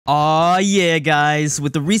Aw yeah guys,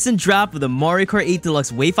 with the recent drop of the Mario Kart 8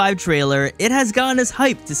 Deluxe Wave 5 trailer, it has gotten us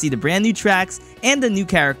hyped to see the brand new tracks and the new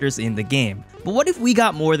characters in the game. But what if we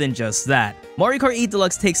got more than just that? Mario Kart 8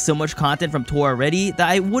 Deluxe takes so much content from Tour already that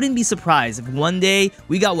I wouldn't be surprised if one day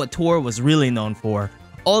we got what Tour was really known for: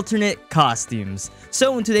 alternate costumes.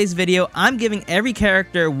 So in today's video, I'm giving every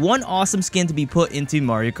character one awesome skin to be put into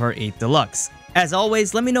Mario Kart 8 Deluxe. As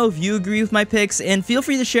always, let me know if you agree with my picks, and feel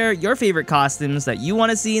free to share your favorite costumes that you want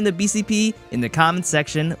to see in the BCP in the comments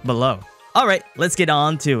section below. Alright, let's get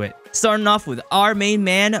on to it. Starting off with our main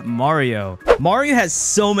man, Mario. Mario has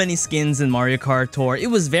so many skins in Mario Kart Tour, it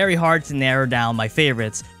was very hard to narrow down my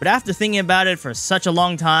favorites. But after thinking about it for such a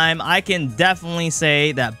long time, I can definitely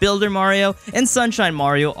say that Builder Mario and Sunshine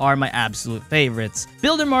Mario are my absolute favorites.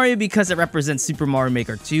 Builder Mario because it represents Super Mario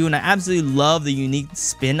Maker 2, and I absolutely love the unique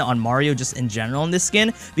spin on Mario just in general in this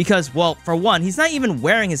skin because, well, for one, he's not even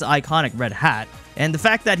wearing his iconic red hat. And the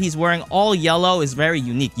fact that he's wearing all yellow is very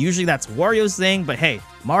unique. Usually that's Wario's thing, but hey,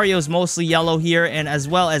 Mario's mostly yellow here, and as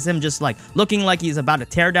well as him just like looking like he's about to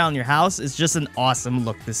tear down your house is just an awesome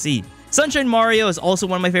look to see. Sunshine Mario is also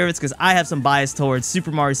one of my favorites because I have some bias towards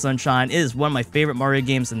Super Mario Sunshine. It is one of my favorite Mario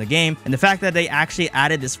games in the game, and the fact that they actually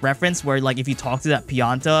added this reference where, like, if you talk to that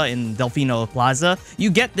Pianta in Delfino Plaza,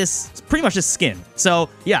 you get this pretty much this skin. So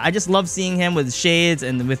yeah, I just love seeing him with shades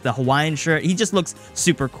and with the Hawaiian shirt. He just looks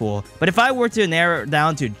super cool. But if I were to narrow it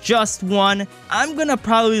down to just one, I'm gonna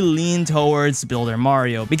probably lean towards Builder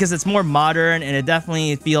Mario because it's more modern and it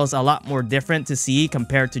definitely feels a lot more different to see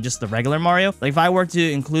compared to just the regular Mario. Like if I were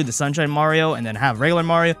to include the Sunshine Mario and then have regular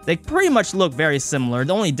Mario, they pretty much look very similar.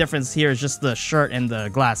 The only difference here is just the shirt and the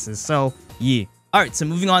glasses. So yeah. Alright, so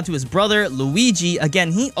moving on to his brother, Luigi.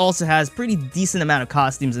 Again, he also has pretty decent amount of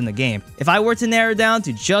costumes in the game. If I were to narrow down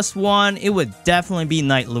to just one, it would definitely be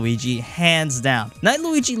Knight Luigi, hands down. Knight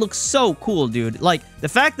Luigi looks so cool, dude. Like, the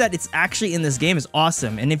fact that it's actually in this game is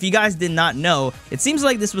awesome. And if you guys did not know, it seems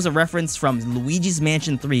like this was a reference from Luigi's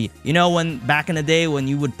Mansion 3. You know, when back in the day when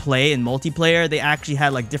you would play in multiplayer, they actually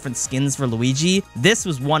had like different skins for Luigi. This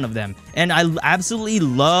was one of them. And I absolutely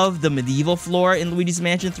love the medieval floor in Luigi's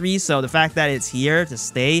Mansion 3, so the fact that it's here to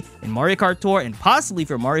stay in Mario Kart Tour and possibly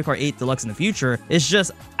for Mario Kart 8 Deluxe in the future is just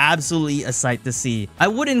absolutely a sight to see. I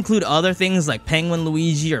would include other things like Penguin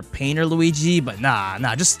Luigi or Painter Luigi, but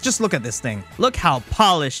nah, just look at this thing. Look how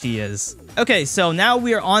polished he is. Okay, so now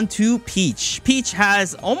we are on to Peach. Peach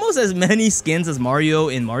has almost as many skins as Mario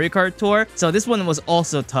in Mario Kart Tour, so this one was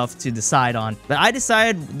also tough to decide on. But I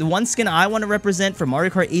decided the one skin I want to represent for Mario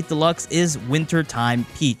Kart 8 Deluxe is Wintertime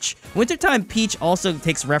Peach. Wintertime Peach also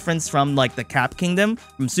takes reference from like the Cap Kingdom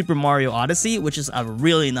from Super Mario Odyssey, which is a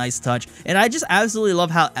really nice touch. And I just absolutely love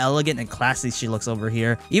how elegant and classy she looks over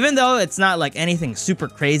here. Even though it's not like anything super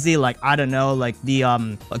crazy, like, I don't know, like the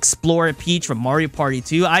Explorer Peach from Mario Party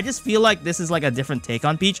 2, I just feel like this is like a different take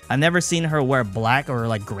on Peach. I've never seen her wear black or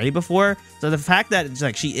like gray before. So the fact that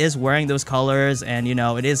like she is wearing those colors and, you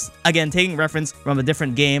know, it is again taking reference from a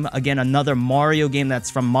different game, again another Mario game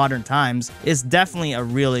that's from modern times, is definitely a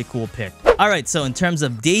really cool pick. Alright, so in terms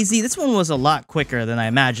of Daisy, this one was a lot quicker than I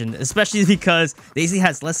imagined, especially because Daisy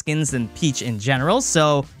has less skins than Peach in general.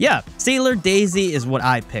 So yeah, Sailor Daisy is what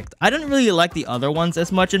I picked. I didn't really like the other ones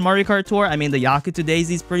as much in Mario Kart Tour. I mean, the Yakuto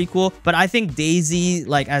Daisy is pretty cool, but I think Daisy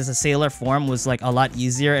like as a sailor form was like a lot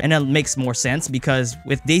easier, and it makes more sense because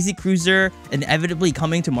with Daisy Cruiser inevitably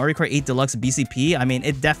coming to Mario Kart 8 Deluxe BCP, I mean,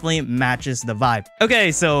 it definitely matches the vibe.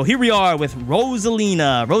 Okay, so here we are with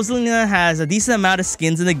Rosalina. Rosalina has a decent amount of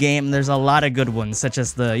skins in the game, and there's a lot of good ones, such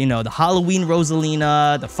as the, you know, the Halloween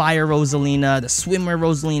Rosalina, the Fire Rosalina, the Swimmer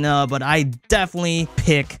Rosalina, but I definitely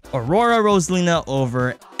pick Aurora Rosalina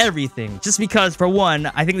over everything, just because, for one,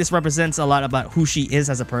 I think this represents a lot about who she is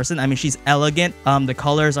as a person. I mean, she's elegant. The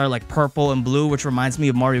colors are like purple and blue, which reminds me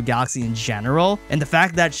of Mario Galaxy in general, and the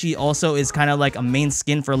fact that she also is kind of like a main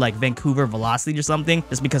skin for like Vancouver Velocity or something,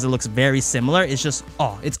 just because it looks very similar, it's just,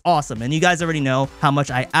 oh, it's awesome. And you guys already know how much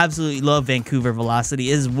I absolutely love Vancouver Velocity.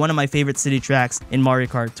 It is one of my favorite city tracks in Mario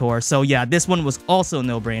Kart Tour, so yeah, this one was also a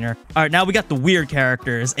no-brainer. All right, now we got the weird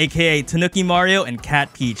characters, aka Tanuki Mario and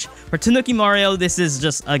Cat Peach. For Tanuki Mario, this is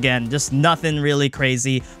just, again, just nothing really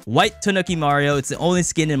crazy. White Tanuki Mario, it's the only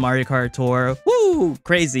skin in Mario Kart Tour. Woo,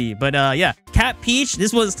 crazy. But yeah, Cat Peach,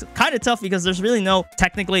 this was kind of tough because there's really no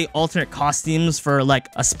technically alternate costumes for like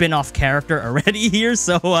a spin-off character already here.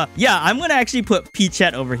 So yeah, I'm gonna actually put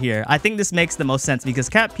Peachette over here. I think this makes the most sense because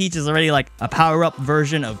Cat Peach is already like a power-up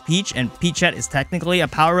version of Peach, and Peachette is technically a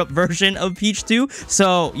power-up version of Peach too.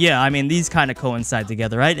 So yeah, I mean, these kind of coincide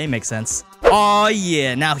together, right? It makes sense. Oh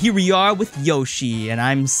yeah, now here we are with Yoshi, and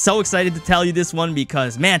I'm so excited to tell you this one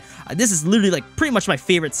because, man, this is literally like pretty much my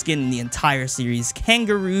favorite skin in the entire series.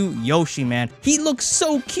 Kangaroo Yoshi, man. He looks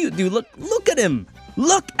so cute, dude. Look at him.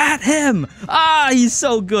 Look at him! Ah, he's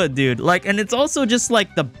so good, dude. Like, and it's also just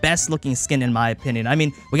like the best looking skin in my opinion. I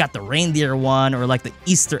mean, we got the reindeer one or like the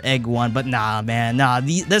Easter egg one, but nah, man, nah.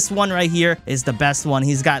 This one right here is the best one.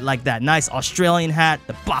 He's got like that nice Australian hat,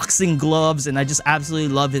 the boxing gloves, and I just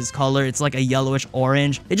absolutely love his color. It's like a yellowish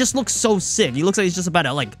orange. It just looks so sick. He looks like he's just about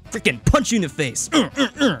to like freaking punch you in the face.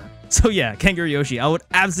 So yeah, Kangaroo Yoshi, I would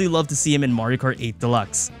absolutely love to see him in Mario Kart 8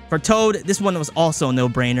 Deluxe. For Toad, this one was also a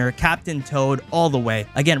no-brainer. Captain Toad all the way.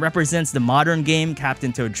 Again, represents the modern game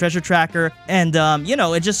Captain Toad Treasure Tracker. And, you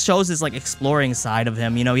know, it just shows his, like, exploring side of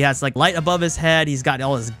him. You know, he has, like, light above his head. He's got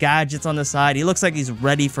all his gadgets on the side. He looks like he's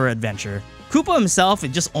ready for adventure. Koopa himself, it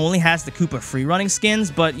just only has the Koopa free-running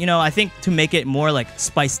skins, but, you know, I think to make it more, like,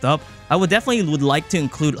 spiced up, I would like to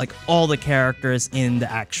include, like, all the characters in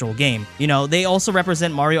the actual game. You know, they also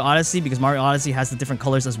represent Mario Odyssey because Mario Odyssey has the different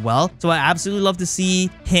colors as well. So I absolutely love to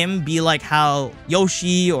see him be like how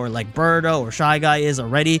Yoshi or, like, Birdo or Shy Guy is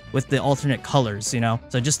already with the alternate colors, you know?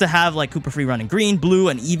 So just to have, like, Koopa free-running green, blue,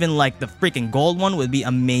 and even, like, the freaking gold one would be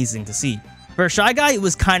amazing to see. For Shy Guy, it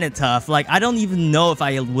was kind of tough. Like, I don't even know if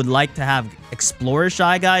I would like to have Explorer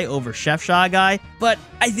Shy Guy over Chef Shy Guy, but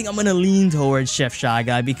I think I'm gonna lean towards Chef Shy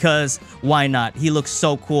Guy because why not? He looks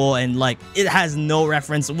so cool and, like, it has no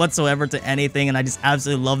reference whatsoever to anything, and I just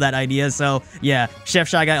absolutely love that idea. So, yeah, Chef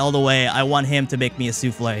Shy Guy all the way. I want him to make me a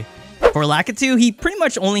souffle. For Lakitu, he pretty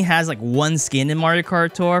much only has like one skin in Mario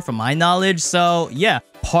Kart Tour from my knowledge, so yeah,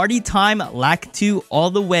 Party Time Lakitu all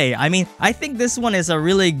the way. I mean, I think this one is a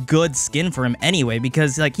really good skin for him anyway,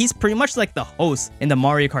 because like he's pretty much like the host in the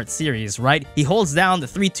Mario Kart series, right? He holds down the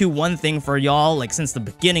 3-2-1 thing for y'all like since the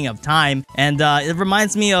beginning of time, and it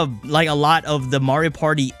reminds me of like a lot of the Mario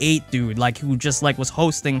Party 8 dude, like who just like was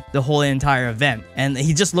hosting the whole entire event, and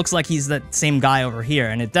he just looks like he's that same guy over here,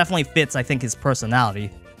 and it definitely fits, I think, his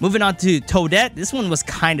personality. Moving on to Toadette, this one was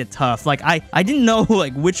kind of tough. Like, I didn't know,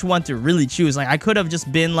 like, which one to really choose. Like, I could have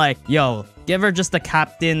just been like, yo, give her just the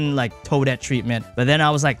Captain, like, Toadette treatment. But then I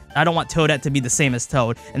was like, I don't want Toadette to be the same as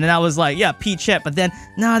Toad. And then I was like, yeah, Peachette. But then,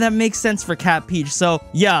 nah, that makes sense for Cat Peach. So,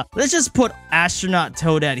 yeah, let's just put Astronaut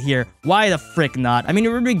Toadette here. Why the frick not? I mean, we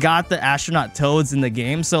already got the Astronaut Toads in the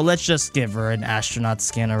game, so let's just give her an astronaut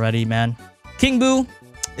skin already, man. King Boo.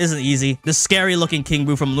 This is easy. The scary looking King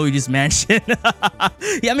Boo from Luigi's Mansion.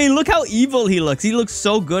 Yeah, I mean, look how evil he looks. He looks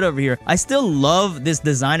so good over here. I still love this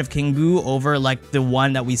design of King Boo over like the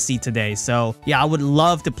one that we see today. So yeah, I would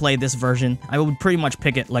love to play this version. I would pretty much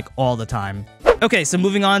pick it like all the time. Okay, so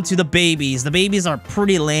moving on to the babies. The babies are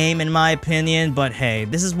pretty lame in my opinion, but hey,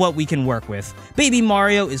 this is what we can work with. Baby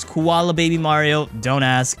Mario is Koala Baby Mario, don't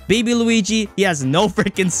ask. Baby Luigi, he has no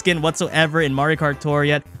freaking skin whatsoever in Mario Kart Tour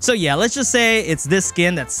yet. So yeah, let's just say it's this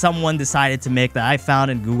skin that someone decided to make that I found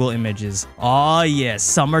in Google Images. Oh yeah,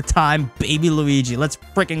 summertime Baby Luigi, let's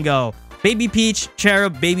freaking go. Baby Peach,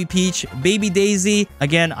 Cherub, Baby Peach, Baby Daisy.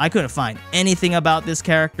 Again, I couldn't find anything about this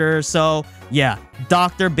character, so yeah,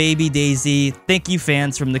 Dr. Baby Daisy. Thank you,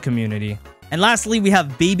 fans from the community. And lastly, we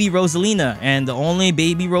have Baby Rosalina, and the only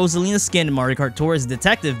Baby Rosalina skin in Mario Kart Tour is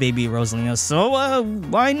Detective Baby Rosalina, so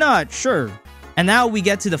why not? Sure. And now we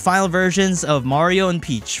get to the final versions of Mario and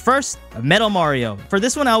Peach. First, Metal Mario. For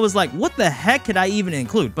this one, I was like, what the heck could I even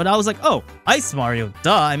include? But I was like, oh, Ice Mario,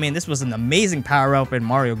 duh. I mean, this was an amazing power-up in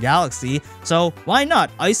Mario Galaxy, so why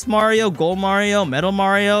not? Ice Mario, Gold Mario, Metal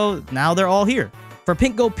Mario, now they're all here. For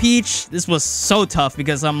Pinko Peach, this was so tough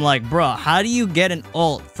because I'm like, bruh, how do you get an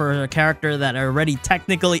ult for a character that already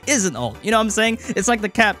technically is an ult? You know what I'm saying? It's like the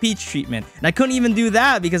Cat Peach treatment. And I couldn't even do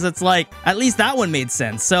that because it's like, at least that one made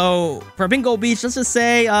sense. So for Pinko Peach, let's just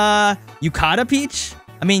say, Yukata Peach?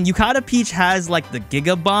 I mean, Yukata Peach has like the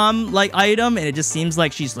Giga Bomb like item, and it just seems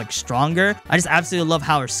like she's like stronger. I just absolutely love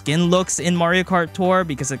how her skin looks in Mario Kart Tour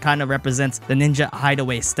because it kind of represents the ninja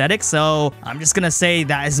hideaway aesthetic. So I'm just gonna say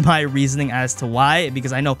that is my reasoning as to why,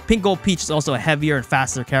 because I know Pinko Peach is also a heavier and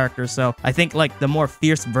faster character. So I think like the more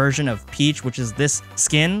fierce version of Peach, which is this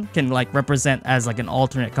skin, can like represent as like an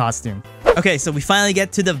alternate costume. Okay, so we finally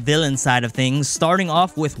get to the villain side of things, starting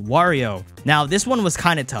off with Wario. Now, this one was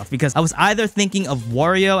kind of tough because I was either thinking of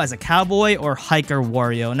Wario as a cowboy or Hiker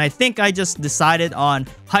Wario, and I think I just decided on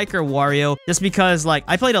Hiker Wario just because, like,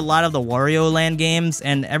 I played a lot of the Wario Land games,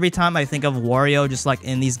 and every time I think of Wario just, like,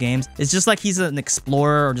 in these games, it's just like he's an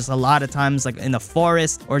explorer or just a lot of times, like, in the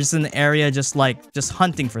forest or just in the area just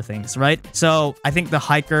hunting for things, right? So, I think the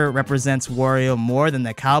Hiker represents Wario more than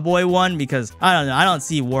the cowboy one because, I don't know, I don't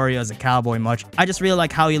see Wario as a cowboy. cowboy much. I just really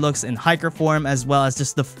like how he looks in hiker form, as well as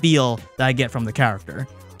just the feel that I get from the character.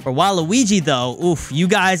 For Waluigi though, oof, you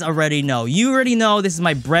guys already know. You already know this is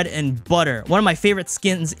my bread and butter. One of my favorite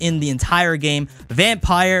skins in the entire game.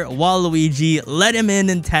 Vampire Waluigi. Let him in,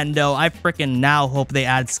 Nintendo. I freaking now hope they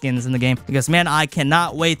add skins in the game. Because, man, I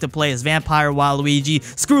cannot wait to play as Vampire Waluigi.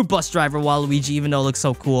 Screw Bus Driver Waluigi, even though it looks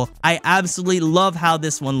so cool. I absolutely love how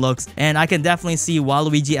this one looks. And I can definitely see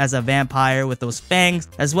Waluigi as a vampire with those fangs.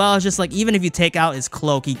 As well as just, like, even if you take out his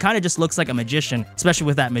cloak, he kind of just looks like a magician. Especially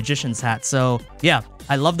with that magician's hat. So, yeah.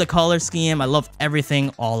 I love the color scheme. I love everything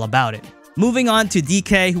all about it. Moving on to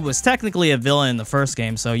DK, who was technically a villain in the first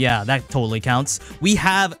game, so yeah, that totally counts. We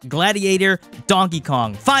have Gladiator Donkey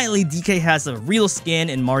Kong. Finally, DK has a real skin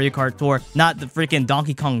in Mario Kart Tour, not the freaking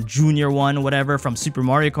Donkey Kong Jr. one, whatever, from Super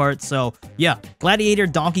Mario Kart. So yeah, Gladiator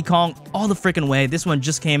Donkey Kong all the freaking way. This one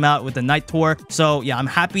just came out with the Night Tour. So yeah, I'm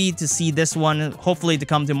happy to see this one, hopefully to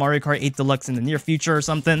come to Mario Kart 8 Deluxe in the near future or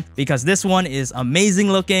something, because this one is amazing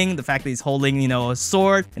looking. The fact that he's holding, you know, a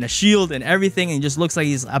sword and a shield and everything, and he just looks like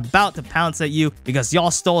he's about to pounce at you because y'all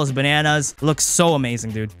stole his bananas. Looks so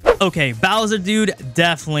amazing, dude. Okay, Bowser, dude,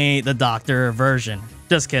 definitely the doctor version.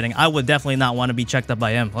 Just kidding. I would definitely not want to be checked up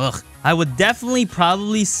by him. Ugh. I would definitely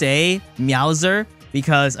probably say Meowser,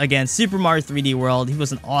 because again, Super Mario 3D World, he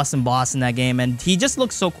was an awesome boss in that game, and he just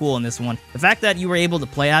looks so cool in this one. The fact that you were able to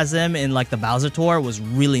play as him in like the Bowser Tour was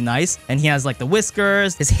really nice, and he has like the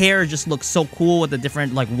whiskers, his hair just looks so cool with the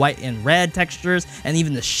different like white and red textures, and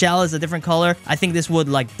even the shell is a different color. I think this would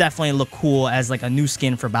like definitely look cool as like a new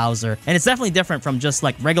skin for Bowser, and it's definitely different from just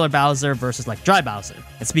like regular Bowser versus like Dry Bowser.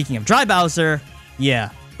 And speaking of Dry Bowser,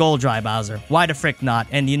 yeah, Gold Dry Bowser. Why the frick not?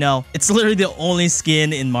 And you know, it's literally the only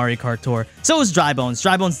skin in Mario Kart Tour. So is Dry Bones.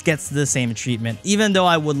 Dry Bones gets the same treatment. Even though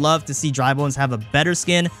I would love to see Dry Bones have a better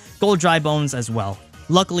skin, Gold Dry Bones as well.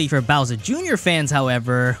 Luckily for Bowser Jr. fans,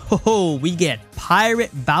 however, we get Pirate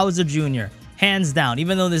Bowser Jr. Hands down,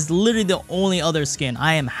 even though this is literally the only other skin,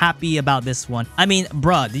 I am happy about this one. I mean,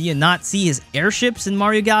 bruh, do you not see his airships in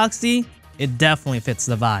Mario Galaxy? It definitely fits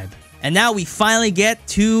the vibe. And now we finally get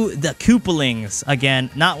to the Koopalings. Again,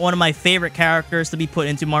 not one of my favorite characters to be put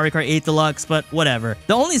into Mario Kart 8 Deluxe, but whatever.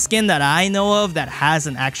 The only skin that I know of that has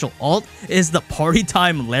an actual ult is the Party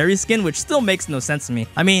Time Larry skin, which still makes no sense to me.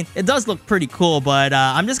 I mean, it does look pretty cool, but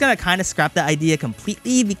I'm just gonna kind of scrap that idea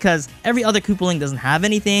completely because every other Koopaling doesn't have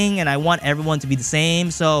anything, and I want everyone to be the same,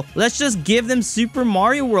 so let's just give them Super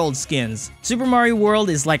Mario World skins. Super Mario World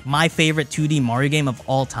is like my favorite 2D Mario game of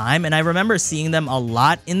all time, and I remember seeing them a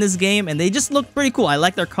lot in this game, and they just look pretty cool. I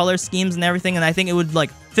like their color schemes and everything, and I think it would like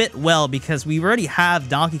fit well because we already have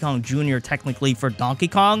Donkey Kong Jr. technically for Donkey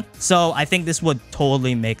Kong, so I think this would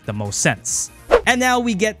totally make the most sense. And now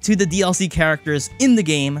we get to the DLC characters in the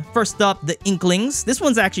game. First up, the Inklings. This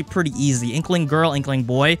one's actually pretty easy. Inkling girl, Inkling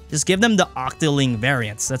boy. Just give them the Octoling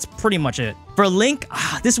variants. That's pretty much it. For Link,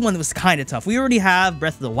 this one was kind of tough. We already have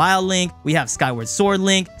Breath of the Wild Link. We have Skyward Sword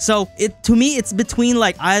Link. So to me, it's between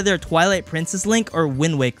like either Twilight Princess Link or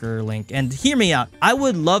Wind Waker Link. And hear me out. I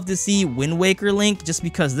would love to see Wind Waker Link just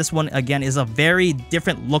because this one, again, is a very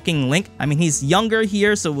different looking Link. I mean, he's younger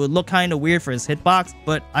here, so it would look kind of weird for his hitbox.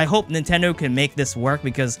 But I hope Nintendo can make this work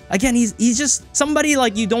because, again, he's just somebody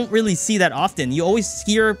like you don't really see that often. You always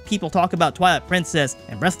hear people talk about Twilight Princess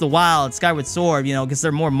and Breath of the Wild, Skyward Sword, you know, because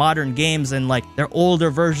they're more modern games and like they're older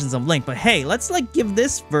versions of Link. But hey, let's like give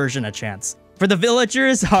this version a chance. For the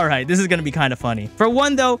villagers, alright, this is gonna be kind of funny. For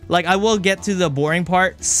one though, like I will get to the boring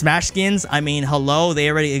part. Smash skins, I mean, hello,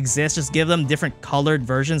 they already exist. Just give them different colored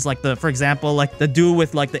versions. Like for example, like the dude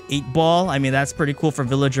with like the 8-ball. I mean, that's pretty cool for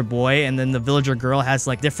villager boy. And then the villager girl has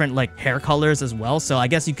like different like hair colors as well. So I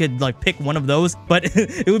guess you could like pick one of those. But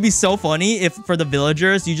it would be so funny if for the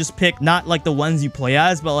villagers, you just pick not like the ones you play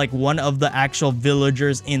as, but like one of the actual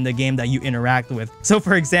villagers in the game that you interact with. So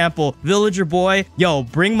for example, villager boy, yo,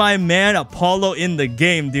 bring my man Apollo in the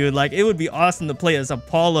game, dude. Like it would be awesome to play as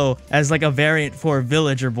Apollo as like a variant for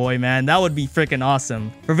villager boy, man. That would be freaking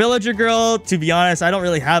awesome. For villager girl, to be honest, I don't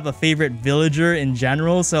really have a favorite villager in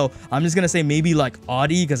general, so I'm just gonna say maybe like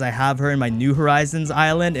Audie because I have her in my New Horizons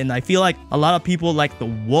island, and I feel like a lot of people like the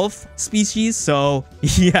wolf species. So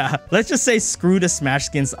yeah, let's just say screw the Smash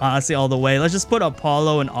skins honestly all the way. Let's just put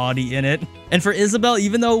Apollo and Audie in it. And for Isabelle,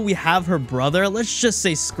 even though we have her brother, let's just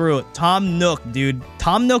say screw it. Tom Nook, dude.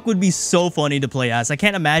 Tom Nook would be so funny to play as. I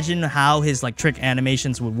can't imagine how his like trick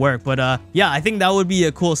animations would work, but yeah, I think that would be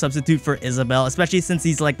a cool substitute for Isabelle, especially since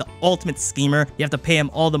he's like the ultimate schemer. You have to pay him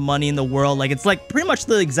all the money in the world. Like it's like pretty much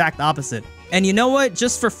the exact opposite. And you know what?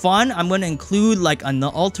 Just for fun, I'm going to include like an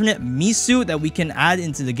alternate Mii suit that we can add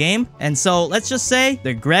into the game. And so let's just say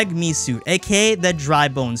the Greg Mii suit, aka the Dry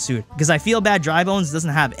Bones suit. Because I feel bad Dry Bones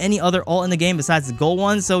doesn't have any other alt in the game besides the gold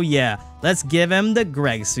one. So yeah, let's give him the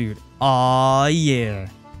Greg suit. Aw, yeah.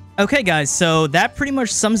 Okay guys, so that pretty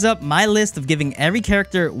much sums up my list of giving every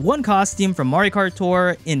character one costume from Mario Kart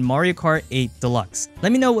Tour in Mario Kart 8 Deluxe.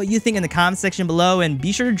 Let me know what you think in the comment section below, and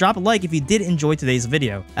be sure to drop a like if you did enjoy today's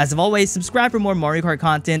video. As always, subscribe for more Mario Kart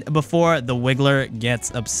content before the Wiggler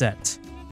gets upset.